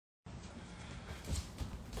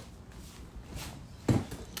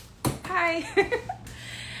Hi.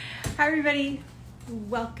 Hi everybody.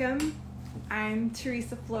 Welcome. I'm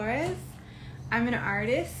Teresa Flores. I'm an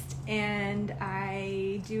artist and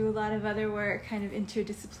I do a lot of other work kind of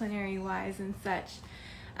interdisciplinary wise and such.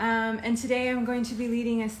 And today I'm going to be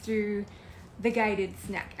leading us through the guided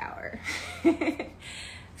snack hour.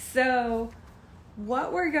 So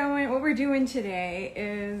what we're doing today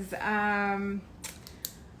is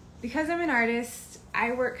because I'm an artist,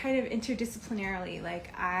 I work kind of interdisciplinarily.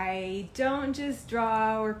 Like, I don't just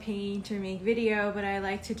draw or paint or make video, but I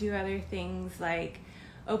like to do other things like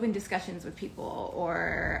open discussions with people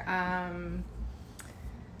or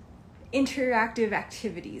interactive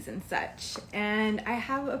activities and such. And I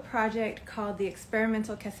have a project called the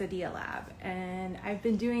Experimental Quesadilla Lab, and I've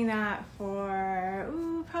been doing that for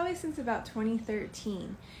probably since about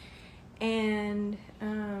 2013. And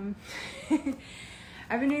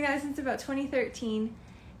I've been doing that since about 2013,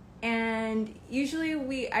 and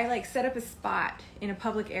usually I like set up a spot in a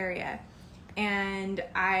public area, and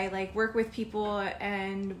I like work with people,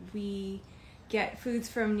 and we get foods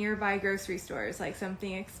from nearby grocery stores, like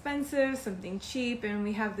something expensive, something cheap, and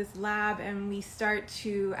we have this lab, and we start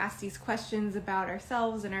to ask these questions about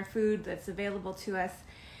ourselves and our food that's available to us,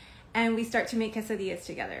 and we start to make quesadillas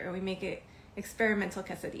together, and we make it experimental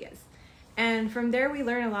quesadillas. And from there, we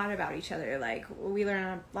learn a lot about each other. Like, we learn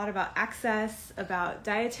a lot about access, about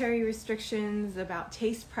dietary restrictions, about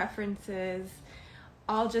taste preferences,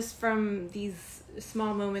 all just from these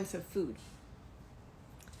small moments of food.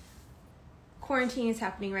 Quarantine is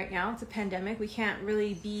happening right now. It's a pandemic. We can't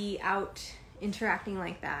really be out interacting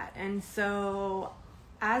like that. And so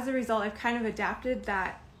as a result, I've kind of adapted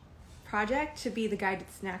that project to be the guided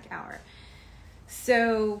snack hour.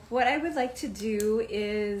 So what I would like to do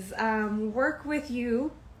is work with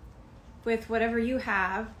you with whatever you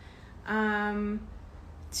have to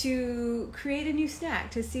create a new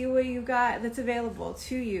snack, to see what you got that's available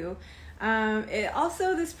to you.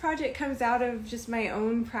 This project comes out of just my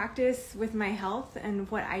own practice with my health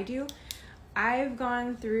and what I do. I've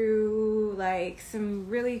gone through like some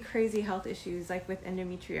really crazy health issues, like with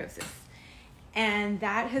endometriosis. And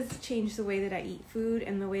that has changed the way that I eat food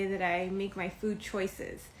and the way that I make my food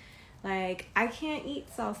choices. Like, I can't eat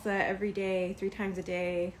salsa every day, 3 times a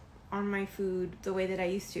day on my food the way that I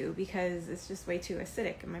used to, because it's just way too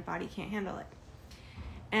acidic and my body can't handle it.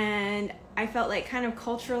 And I felt like kind of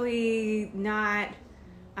culturally not,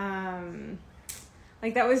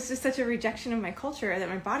 like that was just such a rejection of my culture that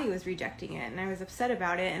my body was rejecting it, and I was upset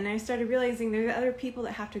about it. And I started realizing there's other people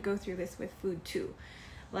that have to go through this with food too.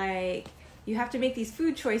 Like, you have to make these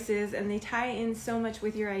food choices, and they tie in so much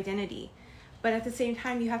with your identity. But at the same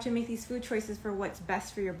time, you have to make these food choices for what's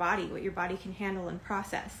best for your body, what your body can handle and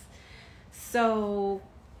process. So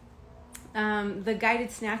the guided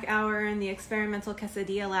snack hour and the experimental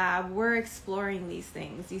quesadilla lab, we're exploring these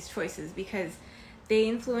things, these choices, because they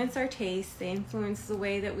influence our taste, they influence the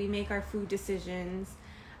way that we make our food decisions,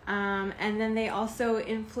 and then they also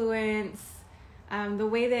influence the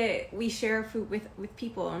way that we share food with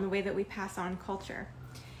people and the way that we pass on culture.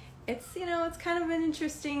 It's kind of an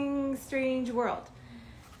interesting, strange world.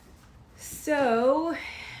 So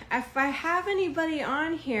if I have anybody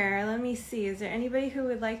on here, let me see, is there anybody who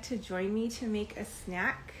would like to join me to make a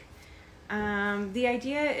snack? The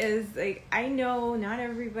idea is, like, I know not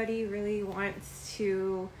everybody really wants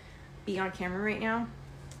to be on camera right now.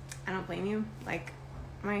 I don't blame you. Like,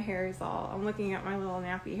 my hair is I'm looking at my little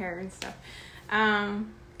nappy hair and stuff.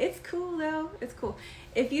 It's cool though. It's cool.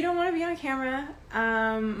 If you don't want to be on camera,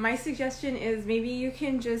 my suggestion is maybe you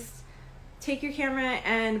can just take your camera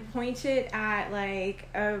and point it at like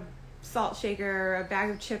a salt shaker or a bag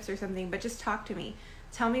of chips or something, but just talk to me.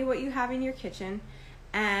 Tell me what you have in your kitchen,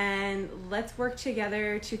 and let's work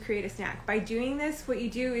together to create a snack. By doing this, what you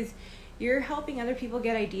do is you're helping other people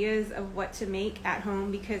get ideas of what to make at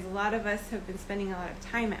home, because a lot of us have been spending a lot of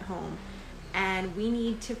time at home. And we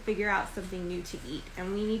need to figure out something new to eat,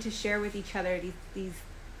 and we need to share with each other these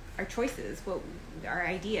our choices, our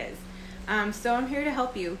ideas. So I'm here to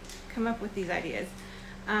help you come up with these ideas.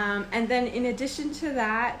 And then in addition to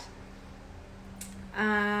that,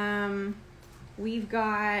 we've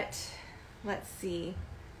got, let's see.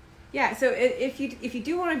 Yeah, so if you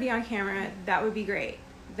do want to be on camera, that would be great.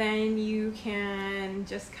 Then you can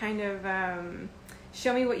just kind of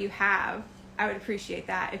show me what you have. I would appreciate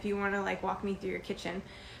that. If you want to like walk me through your kitchen,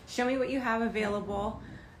 show me what you have available,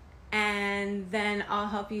 and then I'll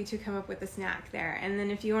help you to come up with a snack there. And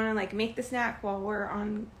then if you want to like make the snack while we're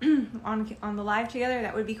on on the live together,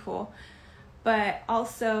 that would be cool. But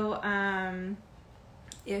also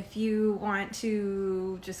If you want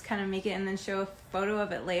to just kind of make it and then show a photo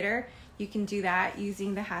of it later, you can do that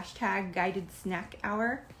using the hashtag guided snack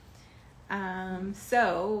hour.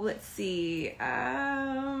 So let's see.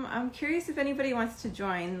 I'm curious if anybody wants to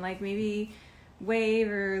join, like maybe wave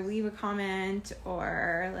or leave a comment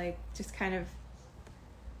or like just kind of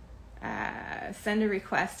send a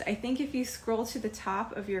request. I think if you scroll to the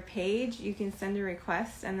top of your page, you can send a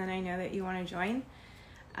request and then I know that you want to join.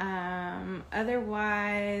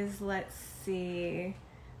 Otherwise, let's see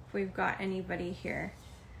if we've got anybody here.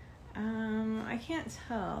 I can't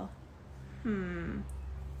tell.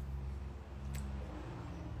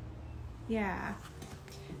 Yeah.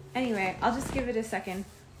 Anyway, I'll just give it a second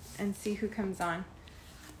and see who comes on.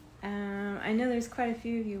 I know there's quite a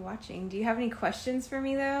few of you watching. Do you have any questions for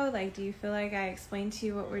me though? Like, do you feel like I explained to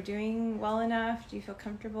you what we're doing well enough? Do you feel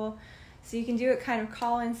comfortable? So you can do it kind of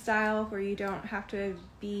call-in style where you don't have to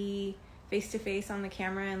be face-to-face on the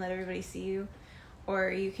camera and let everybody see you.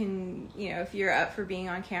 Or you can, you know, if you're up for being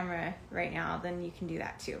on camera right now, then you can do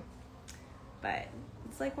that too. But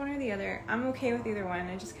it's like one or the other. I'm okay with either one.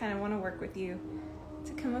 I just kind of want to work with you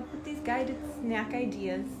to come up with these guided snack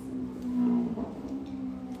ideas.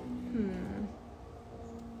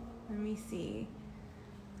 Let me see.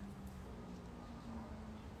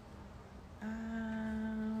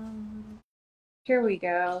 Here we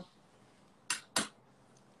go.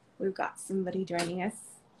 We've got somebody joining us.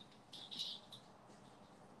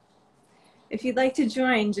 If you'd like to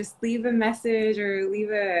join, just leave a message or leave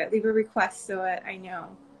a request so that I know,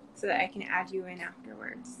 so that I can add you in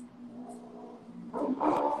afterwards.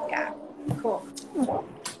 Yeah, cool.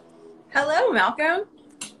 Hello, Malcolm.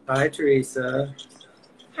 Hi, Teresa.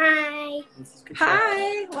 Hi.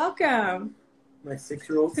 Hi, welcome. My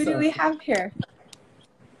 6-year-old Who son. do we have here?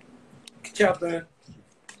 Good job, man.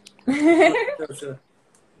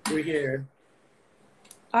 We're here.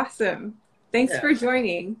 Awesome. Thanks for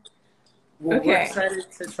joining. Well, Okay. We're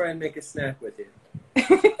excited to try and make a snack with you.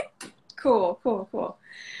 Cool.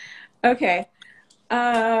 Okay.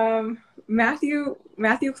 Matthew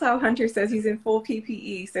Cloud Hunter says he's in full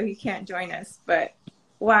PPE, so he can't join us. But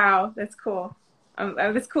wow, that's cool.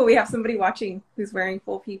 That's cool. We have somebody watching who's wearing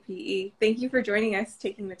full PPE. Thank you for joining us,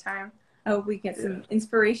 taking the time. I hope we get some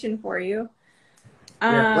inspiration for you.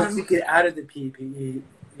 Once you get out of the PPE,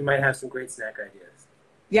 you might have some great snack ideas.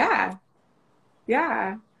 Yeah.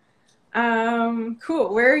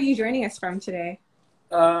 Cool. Where are you joining us from today?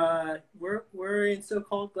 We're in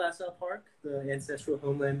so-called Glassell Park, the ancestral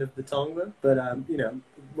homeland of the Tongva, but you know,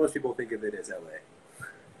 most people think of it as LA.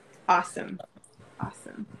 Awesome.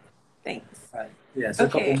 Thanks. So a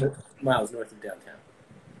couple miles north of downtown.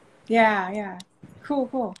 Yeah.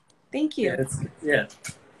 Cool. Thank you. Yeah.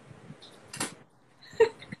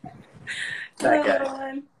 Hello,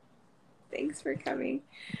 everyone. Thanks for coming.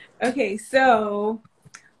 Okay, so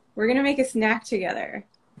we're gonna make a snack together.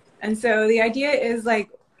 And so the idea is like,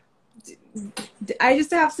 I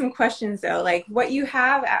just have some questions though, like what you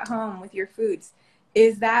have at home with your foods,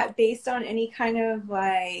 is that based on any kind of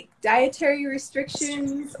like dietary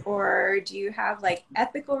restrictions, or do you have like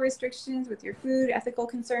ethical restrictions with your food, ethical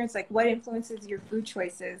concerns? Like what influences your food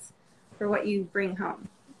choices for what you bring home?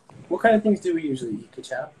 What kind of things do we usually eat,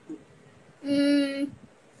 Kachao?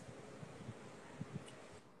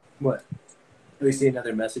 What? Do we see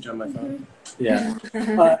another message on my phone? Yeah.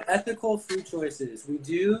 Ethical food choices. We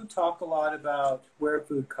do talk a lot about where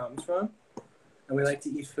food comes from. And we like to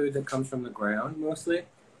eat food that comes from the ground mostly.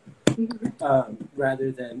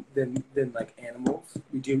 Rather than like animals.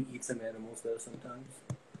 We do eat some animals though sometimes.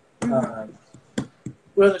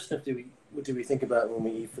 What other stuff do we think about when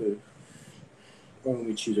we eat food? Or when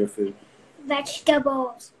we choose our food?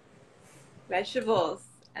 Vegetables.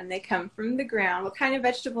 And they come from the ground. What kind of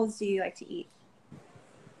vegetables do you like to eat?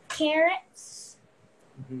 Carrots.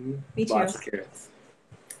 Me too. Lots of carrots.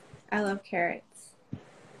 I love carrots.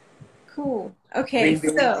 Cool. Okay,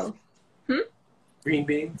 so. Green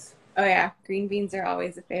beans. Oh yeah, green beans are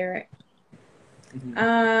always a favorite.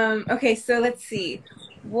 Okay, so let's see.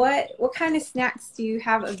 What kind of snacks do you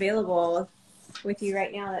have available with you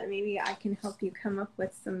right now that maybe I can help you come up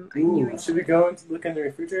with some new ideas? Should we go and look in the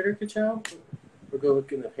refrigerator, Kachao? Or go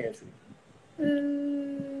look in the pantry?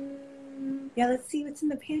 Yeah, let's see what's in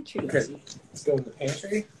the pantry. Okay, let's go in the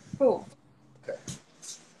pantry. Cool. Okay.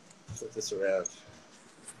 Flip this around.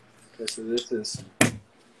 Okay, so this is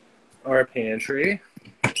our pantry.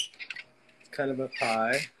 It's kind of a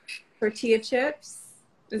pie. Tortilla chips.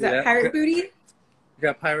 Is that Pirate Booty? We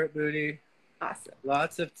got Pirate Booty. Awesome.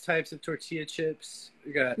 Lots of types of tortilla chips.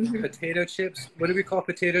 We got potato chips. What do we call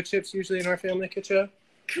potato chips usually in our family, Kitcha?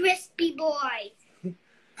 Crispy boys.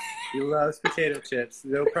 He loves potato chips.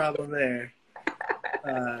 No problem there.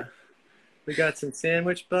 We got some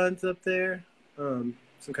sandwich buns up there. Some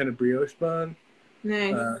kind of brioche bun.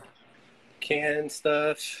 Nice. Canned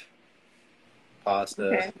stuff. Pasta.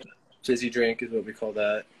 Okay. Fizzy drink is what we call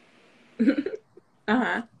that.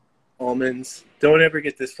 Uh-huh. Almonds. Don't ever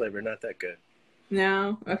get this flavor. Not that good.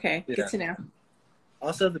 No? Okay. Yeah. Good to know.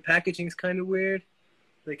 Also, the packaging's kind of weird.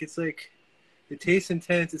 It's it tastes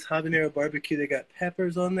intense. It's habanero barbecue. They got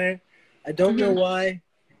peppers on there. I don't know why.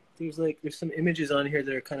 There's some images on here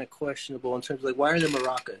that are kind of questionable in terms of why are there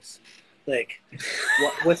maracas?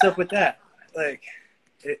 What's up with that?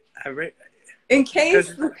 In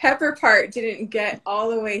case the pepper part didn't get all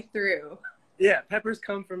the way through. Yeah, peppers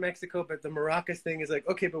come from Mexico, but the maracas thing is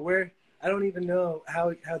okay, but where? I don't even know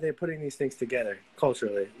how they're putting these things together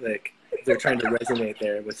culturally. They're trying to resonate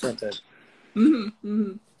there with something.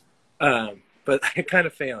 Mm-hmm. Mm-hmm. But kind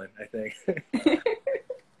of failing, I think.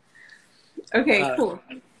 Okay, cool.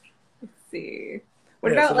 Let's see.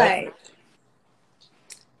 What about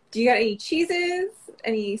do you got any cheeses?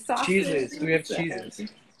 Any sauces? Cheeses. We have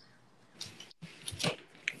cheeses.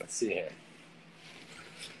 Let's see here.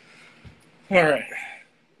 All right.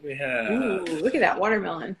 We have... Ooh, look at that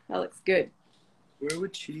watermelon. That looks good. Where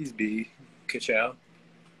would cheese be, Ka-chow?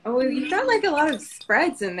 Oh, you've got a lot of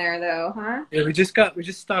spreads in there, though, huh? Yeah, we just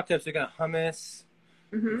stocked up. So we got hummus.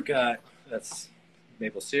 Mm-hmm. We've got, that's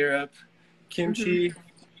maple syrup, kimchi.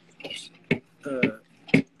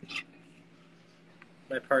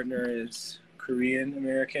 My partner is Korean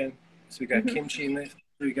American, so we got kimchi in it.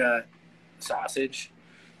 We got sausage,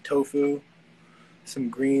 tofu, some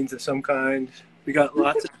greens of some kind. We got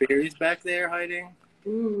lots of berries back there hiding.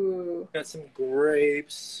 Ooh. Got some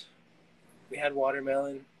grapes. We had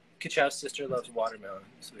watermelon. Ka-chow's sister loves watermelon,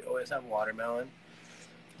 so we always have watermelon.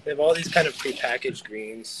 We have all these kind of prepackaged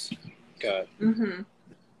greens. Got some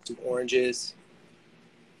oranges.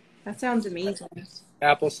 That sounds amazing.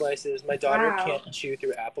 Apple slices. My daughter Wow. can't chew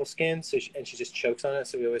through apple skin, and she just chokes on it,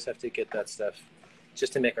 so we always have to get that stuff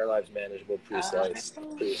just to make our lives manageable, pre-sliced.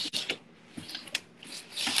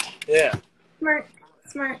 Yeah.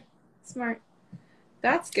 Smart.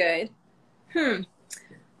 That's good.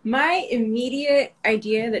 My immediate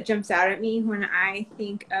idea that jumps out at me when I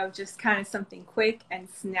think of just kind of something quick and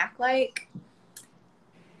snack-like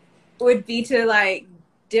would be to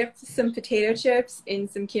dip some potato chips in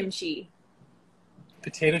some kimchi.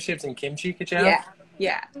 Potato chips and kimchi, Ka-chow?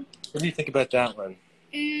 Yeah. What do you think about that one?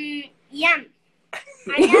 Yum.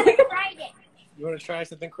 I never tried it. You want to try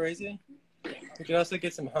something crazy? We could also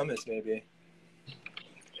get some hummus, maybe.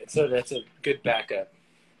 So that's a good backup.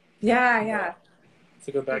 Yeah.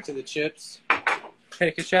 So go back to the chips. Hey,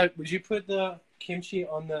 Ka-chow, would you put the kimchi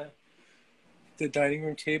on the dining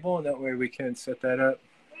room table, and that way we can set that up?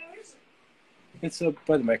 It's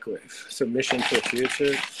by the microwave. Submission tortilla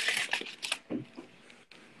chips.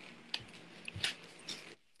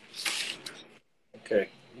 Okay,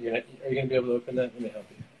 are you gonna be able to open that? Let me help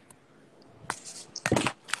you.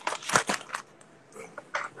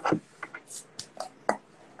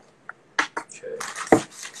 Okay,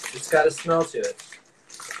 it's got a smell to it.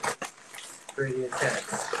 Pretty intense.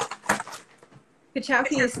 Ka-chow,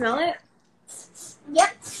 can you smell it?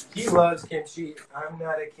 Yep. He loves kimchi. I'm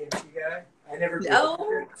not a kimchi guy. I never did.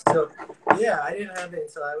 No. So yeah, I didn't have it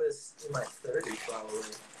until I was in my 30s probably.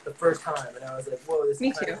 The first time, and I was like, "Whoa, this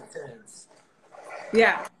is kind of intense."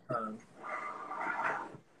 Yeah. Um,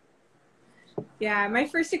 Yeah, my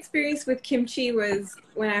first experience with kimchi was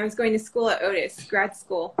when I was going to school at Otis, grad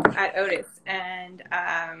school at Otis, and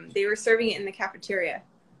they were serving it in the cafeteria.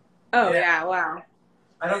 Oh, yeah, wow.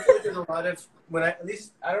 I don't feel like there's a lot of, at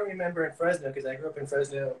least I don't remember in Fresno, because I grew up in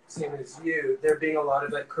Fresno, same as you, there being a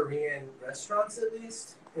lot of Korean restaurants at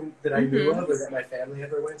least, that I knew of, or that my family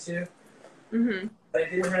ever went to. But I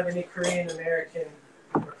didn't have any Korean American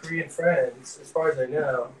or Korean friends, as far as I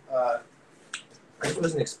know. I just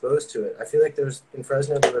wasn't exposed to it. I feel like in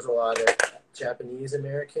Fresno there was a lot of Japanese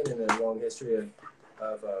American and a long history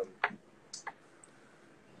of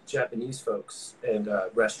Japanese folks and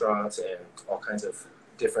restaurants and all kinds of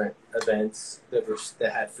different events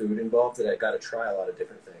that had food involved, that I got to try a lot of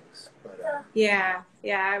different things. But, yeah,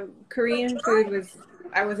 Korean food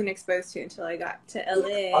I wasn't exposed to until I got to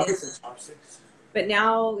LA. I'll get some chopsticks. But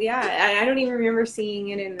now, I don't even remember seeing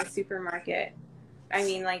it in the supermarket. I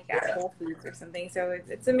mean, at Whole Foods or something. So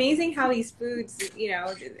it's amazing how these foods, they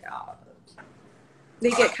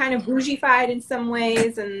get kind of bougie-fied in some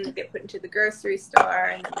ways and get put into the grocery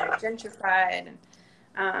store and they're gentrified.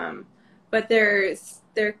 And, but they're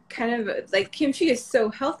kind of kimchi is so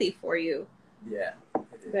healthy for you. Yeah.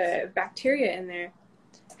 The bacteria in there.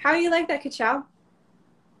 How do you like that, Ka-chow?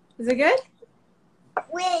 Is it good?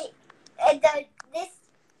 Wait, the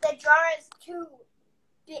jar is too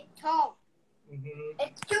big tall.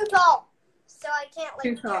 It's too tall, so I can't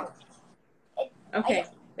Too tall. Okay,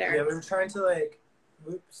 there. Yeah, we were trying to like,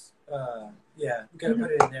 oops. Yeah, we gotta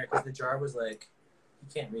put it in there because the jar was like, you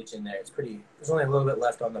can't reach in there. It's pretty. There's only a little bit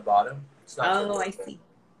left on the bottom. It's not. Oh, I see.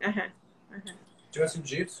 Do you want some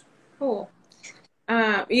juice? Cool.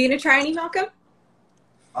 Are you gonna try any, Malcolm?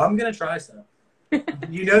 I'm gonna try some.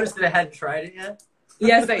 You noticed that I hadn't tried it yet?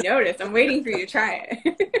 Yes, I noticed. I'm waiting for you to try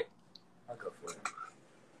it. I'll go for it.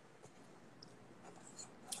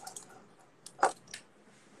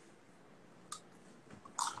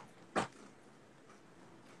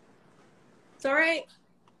 It's all right.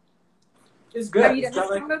 It's good. Have you done this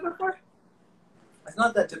combo before? It's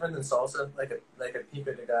not that different than salsa, like a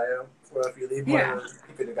pico de gallo. Or if you leave one of those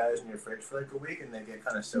pico de gallos in your fridge for like a week and they get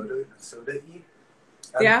kind of soda-y.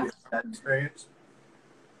 Yeah. That experience.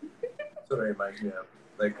 That's what it reminds me of,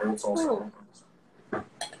 like old salsa. Cool.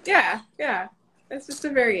 Yeah. That's just a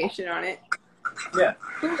variation on it. Yeah.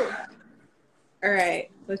 Cool. All right.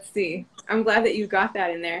 Let's see. I'm glad that you got that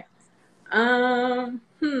in there.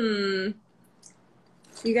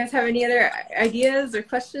 You guys have any other ideas or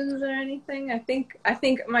questions or anything? I think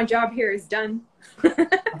my job here is done.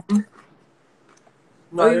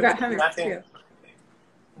 No, you got hummus too.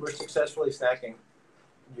 We're successfully snacking.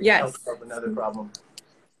 You yes. helped solve another problem.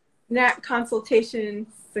 Snack consultation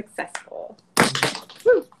successful.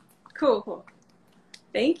 Woo. Cool.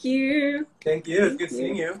 Thank you. Thank you. It's good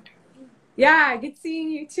seeing you. Yeah, good seeing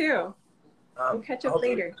you too. We'll catch up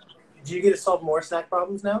later. Do you get to solve more snack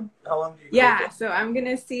problems now? How long do you? Yeah, so I'm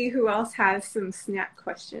gonna see who else has some snack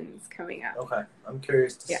questions coming up. Okay, I'm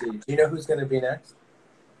curious to see. Do you know who's gonna be next?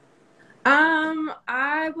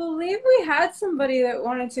 I believe we had somebody that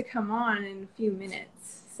wanted to come on in a few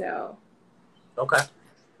minutes, so. Okay.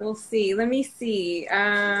 We'll see. Let me see.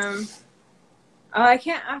 Oh, I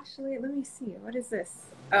can't actually. Let me see. What is this?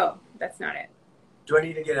 Oh, that's not it. Do I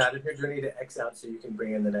need to get out of here? Do I need to X out so you can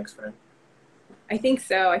bring in the next friend? I think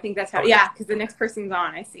so. I think that's how. Okay. Yeah, because the next person's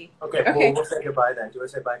on. I see. Okay. Well, we'll say goodbye then. Do you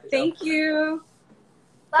want to say bye to Thank you.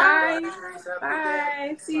 Bye.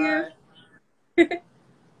 Bye. See you.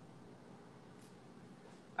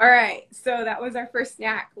 All right. So that was our first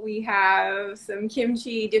snack. We have some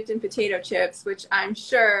kimchi dipped in potato chips, which I'm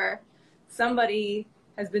sure somebody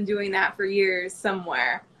has been doing that for years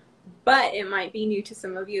somewhere. But it might be new to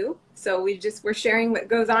some of you. So we're sharing what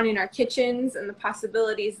goes on in our kitchens and the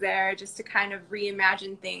possibilities there, just to kind of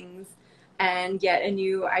reimagine things and get a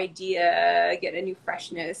new idea, get a new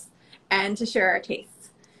freshness, and to share our tastes.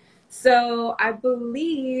 So I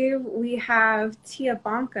believe we have Tia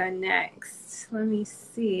Banca next. Let me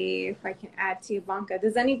see if I can add Tia Banca.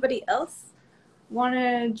 Does anybody else want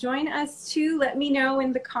to join us too? Let me know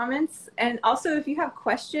in the comments. And also if you have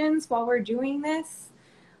questions while we're doing this,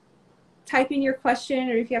 type in your question,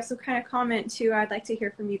 or if you have some kind of comment too, I'd like to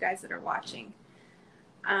hear from you guys that are watching.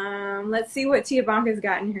 Let's see what Tia Banca's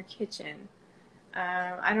got in her kitchen.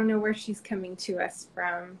 I don't know where she's coming to us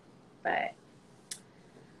from, but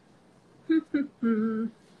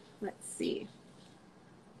let's see.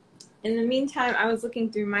 In the meantime, I was looking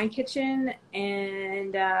through my kitchen,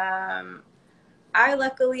 and I've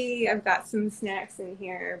got some snacks in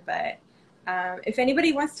here, but if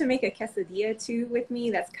anybody wants to make a quesadilla too with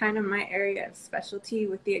me, that's kind of my area of specialty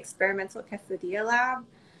with the experimental quesadilla lab.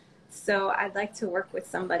 So I'd like to work with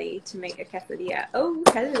somebody to make a quesadilla. Oh,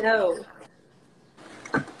 hello.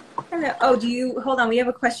 Hello. Oh, hold on. We have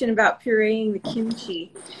a question about pureeing the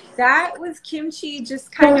kimchi. That was kimchi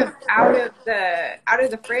just kind of out of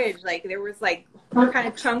the fridge. Like there was like kind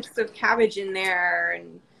of chunks of cabbage in there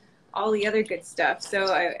and all the other good stuff.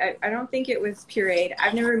 So I don't think it was pureed.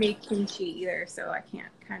 I've never made kimchi either, so I can't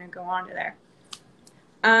kind of go on to there.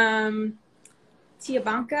 Tia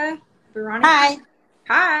Banca, Veronica.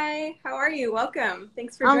 Hi. How are you? Welcome.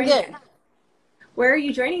 Thanks for joining us. Where are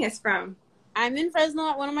you joining us from? I'm in Fresno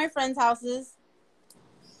at one of my friends' houses.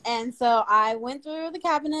 And so I went through the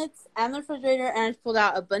cabinets and the refrigerator and I just pulled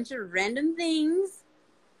out a bunch of random things.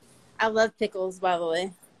 I love pickles, by the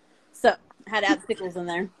way. So I had to add pickles in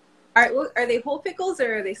there. All right, well, are they whole pickles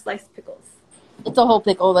or are they sliced pickles? It's a whole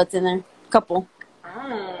pickle that's in there. Couple.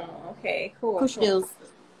 Oh, okay, cool. Push deals.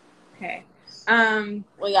 Okay.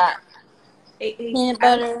 We got peanut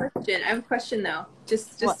butter. I have a question though.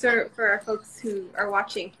 Just for our folks who are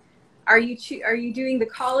watching. Are you doing the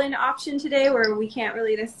call-in option today where we can't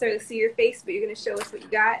really necessarily see your face, but you're going to show us what you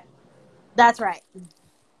got? That's right.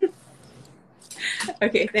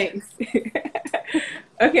 Okay, thanks.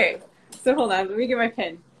 Okay, so hold on. Let me get my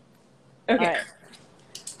pen. Okay.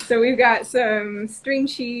 So we've got some string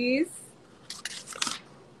cheese,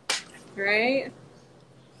 right?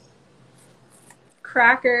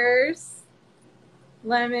 Crackers,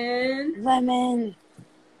 Lemon.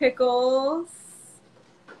 pickles,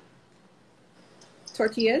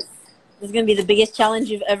 tortillas. This is going to be the biggest challenge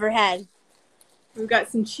you've ever had. We've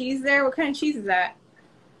got some cheese there. What kind of cheese is that?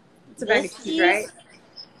 It's a bag of cheese, right?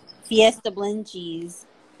 Fiesta blend cheese.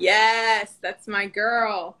 Yes, that's my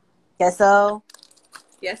girl. Queso.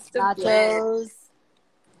 Fiesta blend.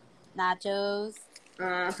 Nachos.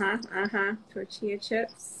 Tortilla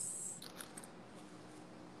chips.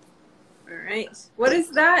 All right. What is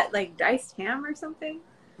that? Like diced ham or something?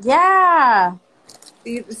 Yeah.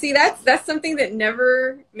 See, that's something that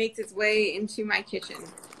never makes its way into my kitchen.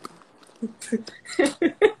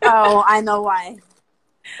 Oh, I know why.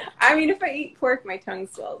 I mean, if I eat pork, my tongue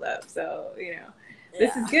swells up. So,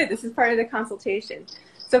 this is good. This is part of the consultation.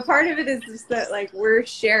 So part of it is just that, like, we're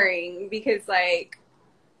sharing because, like,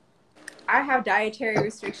 I have dietary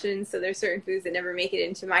restrictions. So there's certain foods that never make it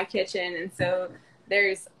into my kitchen. And so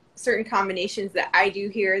there's certain combinations that I do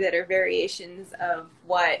here that are variations of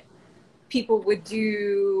what people would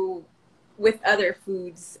do with other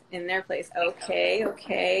foods in their place.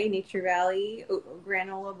 Okay. Nature Valley,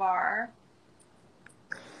 granola bar.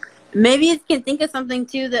 Maybe you can think of something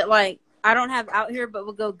too that like I don't have out here, but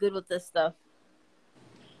will go good with this stuff.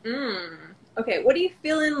 Okay, what are you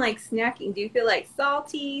feeling like snacking? Do you feel like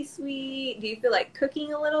salty, sweet? Do you feel like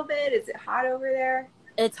cooking a little bit? Is it hot over there?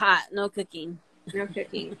 It's hot. No cooking. No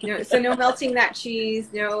cooking. So no melting that cheese.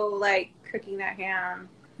 No like cooking that ham.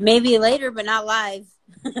 Maybe later, but not live.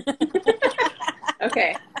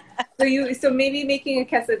 Okay. So maybe making a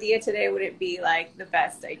quesadilla today wouldn't be like the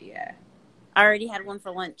best idea. I already had one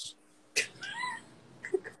for lunch.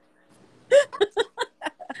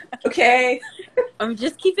 Okay. I'm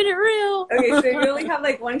just keeping it real. Okay, so you only have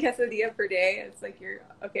like one quesadilla per day. It's like you're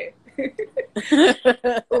okay.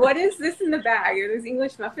 What is this in the bag? Are those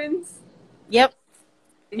English muffins? Yep.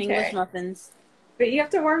 Okay. English muffins. But you have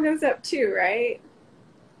to warm those up too, right?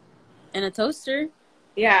 In a toaster.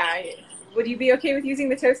 Yeah. Would you be okay with using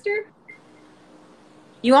the toaster?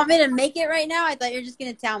 You want me to make it right now? I thought you were just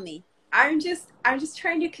gonna tell me. I'm just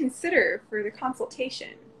trying to consider for the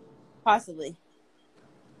consultation. Possibly.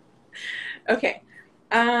 Okay.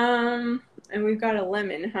 And we've got a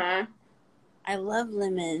lemon, huh? I love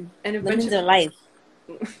lemon. And Lemons are life.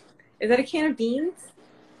 Is that a can of beans?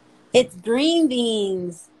 It's green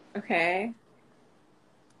beans. Okay.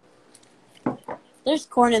 There's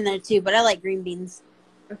corn in there too, but I like green beans.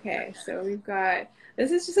 Okay, so we've got...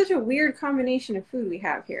 This is just such a weird combination of food we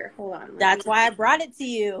have here. Hold on. That's why I brought it to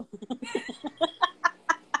you.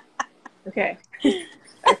 Okay.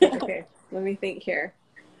 Okay. Let me think here.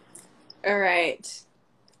 All right.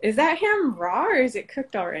 Is that ham raw or is it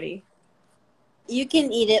cooked already? You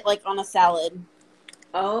can eat it like on a salad.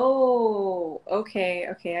 Oh, okay.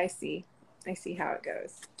 I see how it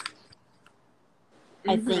goes.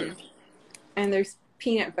 I think. And there's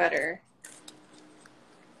peanut butter.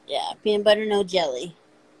 Yeah, peanut butter, no jelly.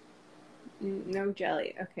 No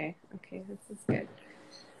jelly. Okay, this is good.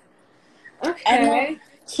 Okay. And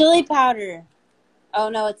chili powder. Oh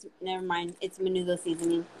no, never mind. It's menudo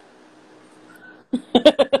seasoning.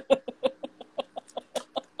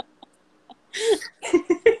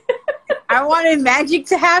 I wanted magic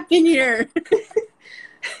to happen here.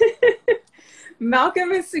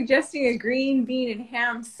 Malcolm is suggesting a green bean and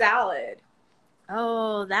ham salad.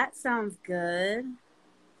 Oh, that sounds good.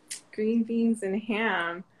 Green beans and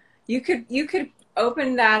ham. You could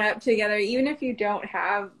open that up together, even if you don't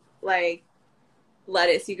have like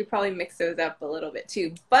lettuce. You could probably mix those up a little bit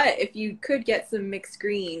too. But if you could get some mixed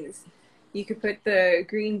greens, you could put the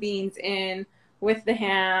green beans in with the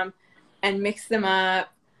ham and mix them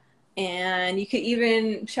up. And you could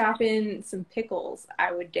even chop in some pickles,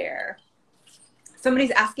 I would dare.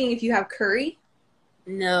 Somebody's asking if you have curry.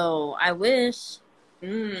 No, I wish.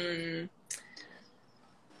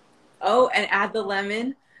 Oh, and add the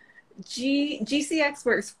lemon. GCX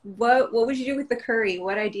works. What would you do with the curry?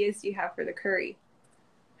 What ideas do you have for the curry?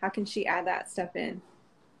 How can she add that stuff in?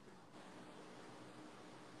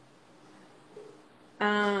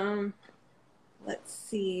 Let's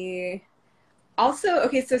see. Also,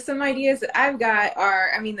 okay, so some ideas that I've got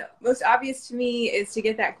are, I mean, the most obvious to me is to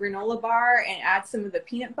get that granola bar and add some of the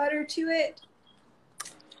peanut butter to it.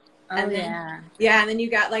 And then, yeah, and then you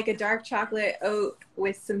got like a dark chocolate oat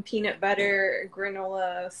with some peanut butter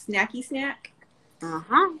granola snacky snack.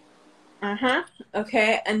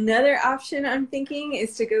 Okay, another option I'm thinking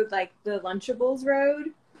is to go like the Lunchables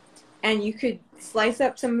road, and you could slice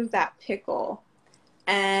up some of that pickle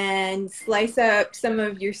and slice up some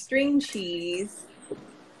of your string cheese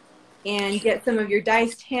and get some of your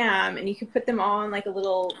diced ham, and you can put them all on like a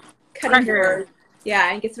little cutting board.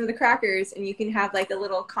 Yeah, and get some of the crackers, and you can have like a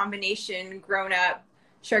little combination grown-up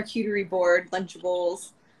charcuterie board,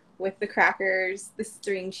 Lunchables, with the crackers, the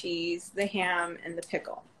string cheese, the ham, and the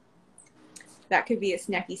pickle. That could be a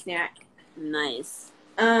snacky snack. Nice.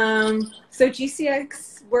 So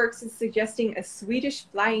GCX Works is suggesting a Swedish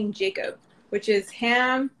Flying Jacob, which is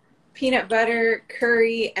ham, peanut butter,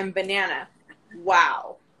 curry, and banana.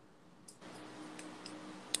 Wow.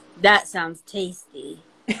 That sounds tasty.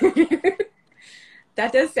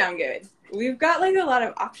 That does sound good. We've got like a lot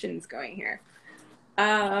of options going here.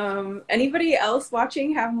 Anybody else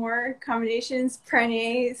watching have more combinations?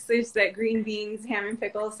 Penne, such that green beans, ham, and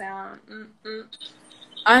pickle sound.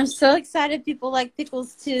 I'm so excited people like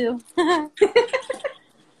pickles too.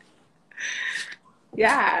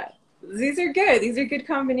 Yeah, these are good. These are good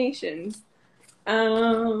combinations.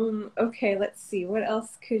 Okay, let's see. What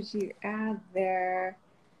else could you add there?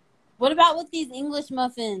 What about with these English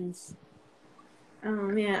muffins? Oh,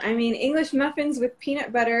 man. I mean, English muffins with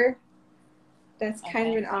peanut butter. That's kind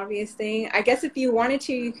of an obvious thing. I guess if you wanted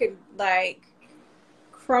to, you could, like,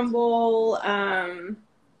 crumble some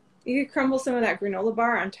of that granola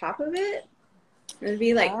bar on top of it. It would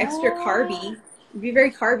be, like, extra carby. It would be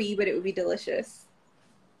very carby, but it would be delicious.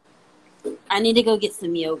 I need to go get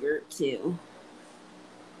some yogurt, too.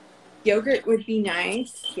 Yogurt would be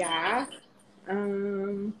nice, yeah.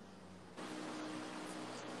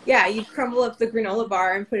 Yeah, you crumble up the granola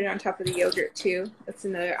bar and put it on top of the yogurt, too. That's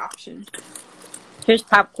another option. Here's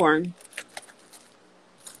popcorn.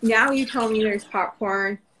 Now you tell me there's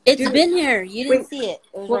popcorn. It's been here. You didn't see it.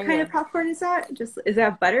 What kind of popcorn is that? Is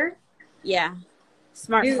that butter? Yeah.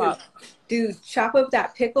 Smart Pop. Dude, chop up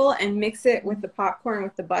that pickle and mix it with the popcorn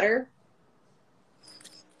with the butter.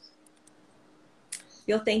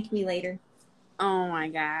 You'll thank me later. Oh my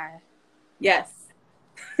God. Yes.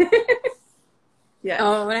 Yeah.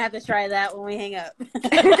 Oh, I'm going to have to try that when we hang up.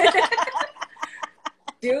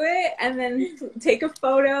 Do it and then take a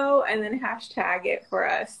photo and then hashtag it for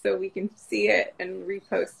us so we can see it and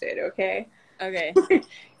repost it, okay? Okay.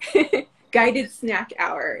 Guided Snack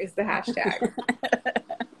Hour is the hashtag.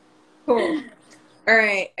 Cool. All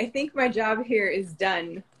right. I think my job here is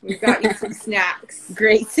done. We've got you some snacks.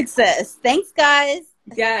 Great success. Thanks, guys.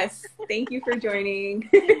 Yes. Thank you for joining.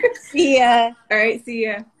 See ya. All right. See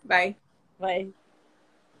ya. Bye. Bye.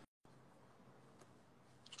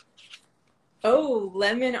 Oh,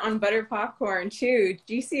 lemon on butter popcorn too.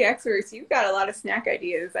 GCX Works, you've got a lot of snack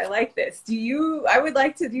ideas. I like this. I would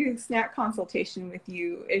like to do snack consultation with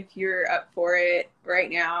you if you're up for it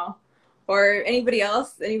right now. Or anybody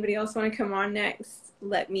else want to come on next?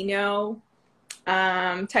 Let me know.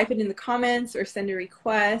 Type it in the comments or send a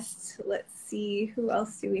request. Let's see, who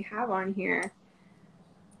else do we have on here?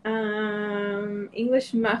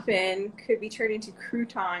 English muffin could be turned into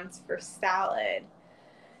croutons for salad.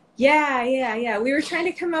 Yeah. We were trying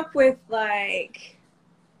to come up with like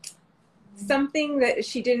something that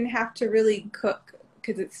she didn't have to really cook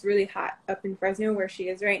because it's really hot up in Fresno where she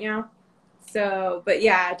is right now. So, but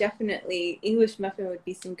yeah, definitely English muffin would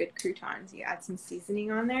be some good croutons. You add some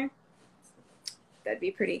seasoning on there. That'd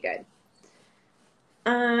be pretty good.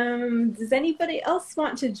 Does anybody else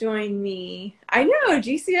want to join me? I know,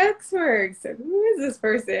 GCX Works. Who is this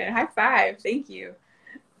person? High five. Thank you.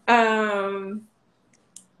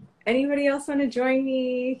 Anybody else want to join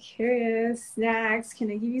me? Curious snacks?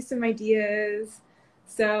 Can I give you some ideas?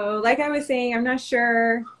 So, like I was saying, I'm not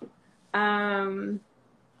sure. I'm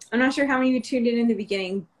not sure how many of you tuned in the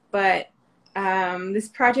beginning, but this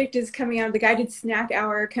project is coming out. The Guided Snack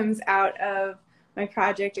Hour comes out of my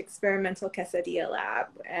project Experimental Quesadilla Lab,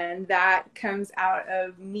 and that comes out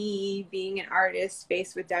of me being an artist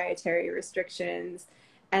faced with dietary restrictions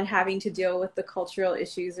and having to deal with the cultural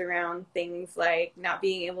issues around things like not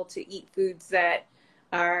being able to eat foods that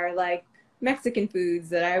are like Mexican foods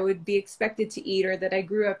that I would be expected to eat or that I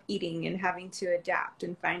grew up eating, and having to adapt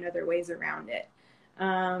and find other ways around it.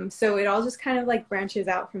 So it all just kind of like branches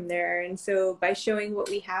out from there. And so by showing what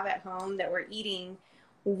we have at home that we're eating,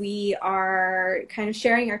 we are kind of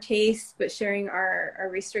sharing our tastes, but sharing our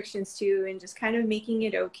restrictions too, and just kind of making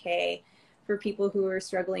it okay for people who are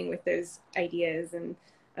struggling with those ideas and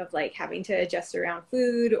of like having to adjust around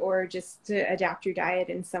food or just to adapt your diet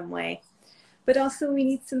in some way. But also we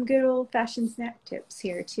need some good old-fashioned snack tips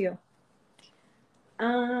here too.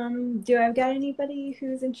 Do I've got anybody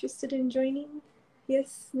who's interested in joining?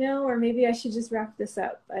 Yes, no, or maybe I should just wrap this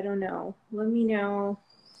up. I don't know. Let me know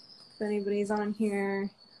if anybody's on here.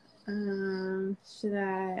 Should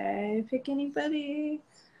I pick anybody?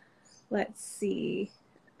 Let's see.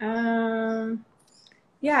 Yeah,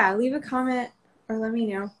 leave a comment or let me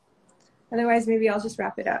know. Otherwise, maybe I'll just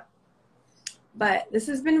wrap it up. But this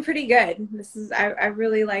has been pretty good. I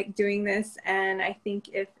really like doing this, and I think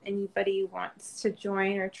if anybody wants to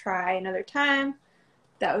join or try another time,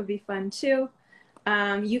 that would be fun too.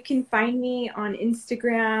 You can find me on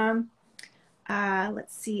Instagram.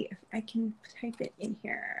 Let's see if I can type it in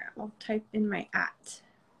here. I'll type in my @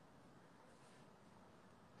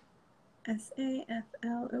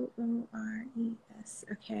 SAFLOORES.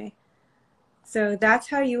 Okay. So that's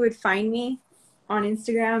how you would find me on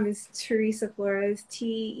Instagram, is Teresa Flores,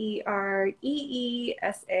 TEREESA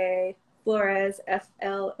Flores,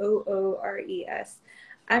 FLOORES.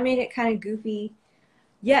 I made it kind of goofy.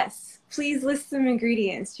 Yes, please list some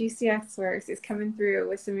ingredients. GCX Works is coming through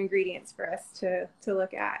with some ingredients for us to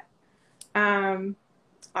look at.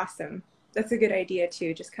 Awesome. That's a good idea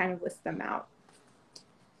too, just kind of list them out.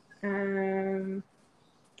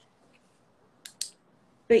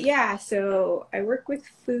 But yeah, so I work with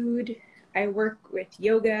food, I work with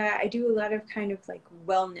yoga, I do a lot of kind of like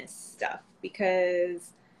wellness stuff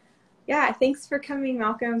because, yeah, thanks for coming,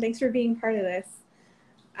 Malcolm. Thanks for being part of this.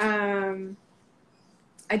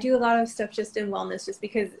 I do a lot of stuff just in wellness just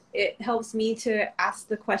because it helps me to ask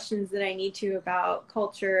the questions that I need to about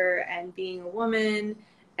culture and being a woman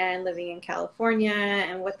and living in California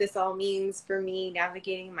and what this all means for me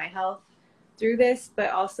navigating my health through this.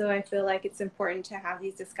 But also I feel like it's important to have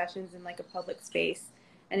these discussions in like a public space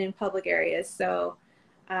and in public areas. So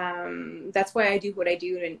that's why I do what I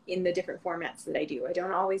do in the different formats that I do. I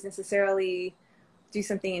don't always necessarily do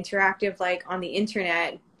something interactive like on the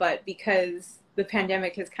internet, but because the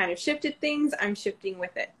pandemic has kind of shifted things, I'm shifting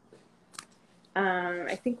with it.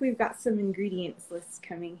 I think we've got some ingredients lists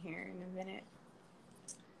coming here in a minute.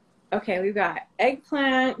 Okay, we've got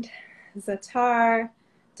eggplant, za'atar,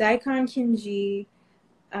 daikon kimchi,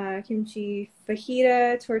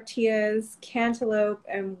 fajita tortillas, cantaloupe,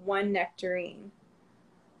 and 1 nectarine.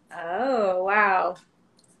 Oh, wow.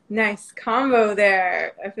 Nice combo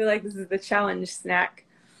there. I feel like this is the challenge snack.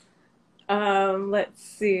 Let's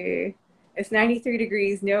see. It's 93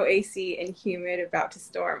 degrees, no AC, and humid, about to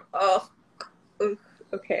storm. Oh,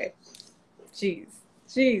 okay. Jeez.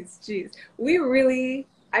 We really,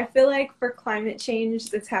 I feel like for climate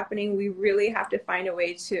change that's happening, we really have to find a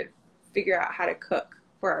way to figure out how to cook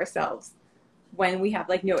for ourselves when we have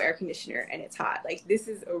like no air conditioner and it's hot. Like this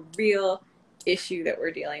is a real issue that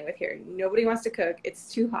we're dealing with here. Nobody wants to cook. It's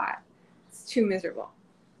too hot. It's too miserable.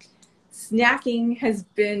 Snacking has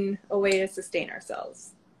been a way to sustain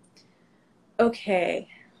ourselves. Okay,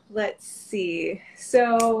 let's see.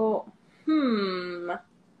 So,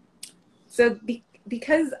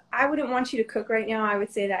 because I wouldn't want you to cook right now, I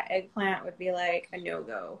would say that eggplant would be like a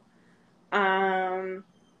no-go.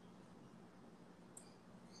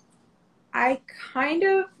 I kind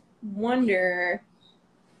of wonder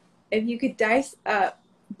if you could dice up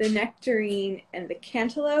the nectarine and the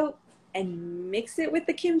cantaloupe and mix it with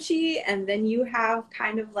the kimchi, and then you have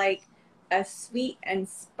kind of like a sweet and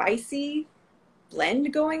spicy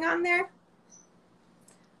blend going on there.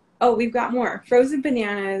 Oh, we've got more. Frozen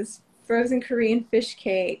bananas, frozen Korean fish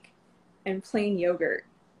cake, and plain yogurt.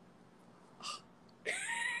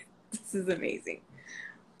 This is amazing.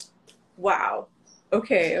 Wow.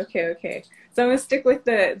 Okay. So I'm gonna stick with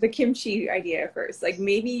the kimchi idea first. Like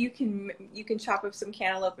maybe you can chop up some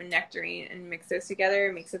cantaloupe and nectarine and mix those together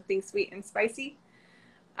and make something sweet and spicy.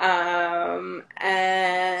 And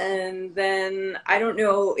then I don't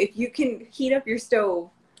know if you can heat up your stove.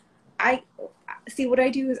 I see what I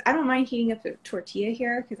do is I don't mind heating up the tortilla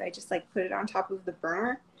here because I just like put it on top of the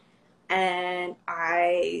burner and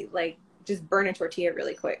I like just burn a tortilla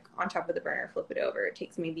really quick on top of the burner, flip it over. It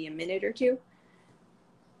takes maybe a minute or two.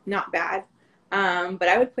 Not bad. But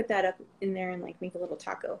I would put that up in there and like make a little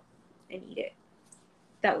taco and eat it.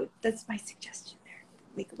 That's my suggestion there.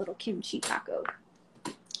 Make a little kimchi taco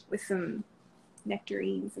with some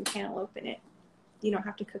nectarines and cantaloupe in it. You don't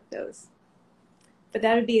have to cook those. But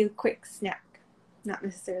that would be a quick snack. Not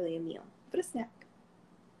necessarily a meal, but a snack.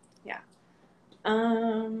 Yeah.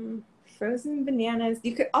 Frozen bananas.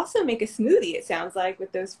 You could also make a smoothie, it sounds like,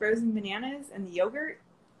 with those frozen bananas and the yogurt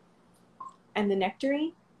and the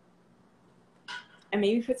nectarine. And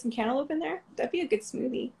maybe put some cantaloupe in there. That'd be a good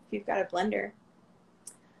smoothie if you've got a blender.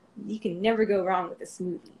 You can never go wrong with a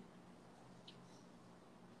smoothie.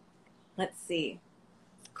 Let's see.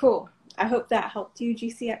 Cool. I hope that helped you,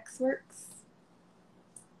 GCX Works.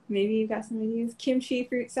 Maybe you've got some ideas. Kimchi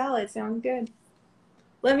fruit salad sounds good.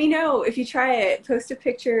 Let me know if you try it. Post a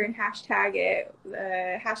picture and hashtag it.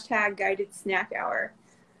 Hashtag guided snack hour.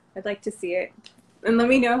 I'd like to see it. And let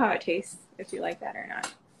me know how it tastes, if you like that or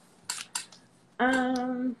not.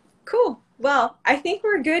 Cool. Well, I think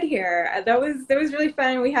we're good here. That was really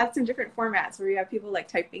fun. We had some different formats where we have people like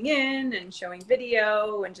typing in and showing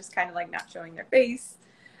video and just kind of like not showing their face.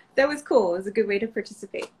 That was cool. It was a good way to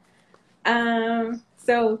participate.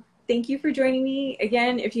 So thank you for joining me.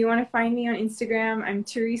 Again, if you want to find me on Instagram, I'm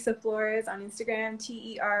Teresa Flores on Instagram,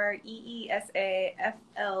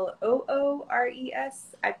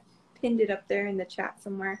 TeresaFloores. I pinned it up there in the chat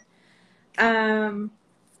somewhere.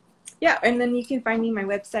 Yeah, and then you can find me. My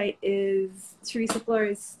website is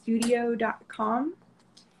teresafloresstudio.com.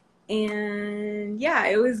 And yeah,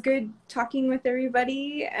 it was good talking with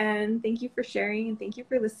everybody, and thank you for sharing and thank you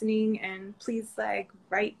for listening. And please like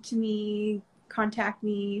write to me, contact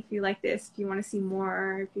me if you like this, if you want to see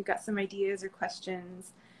more, if you've got some ideas or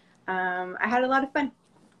questions. I had a lot of fun.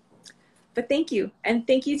 But thank you. And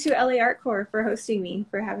thank you to LA Artcore for hosting me,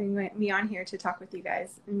 for having me on here to talk with you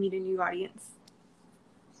guys and meet a new audience.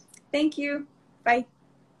 Thank you. Bye.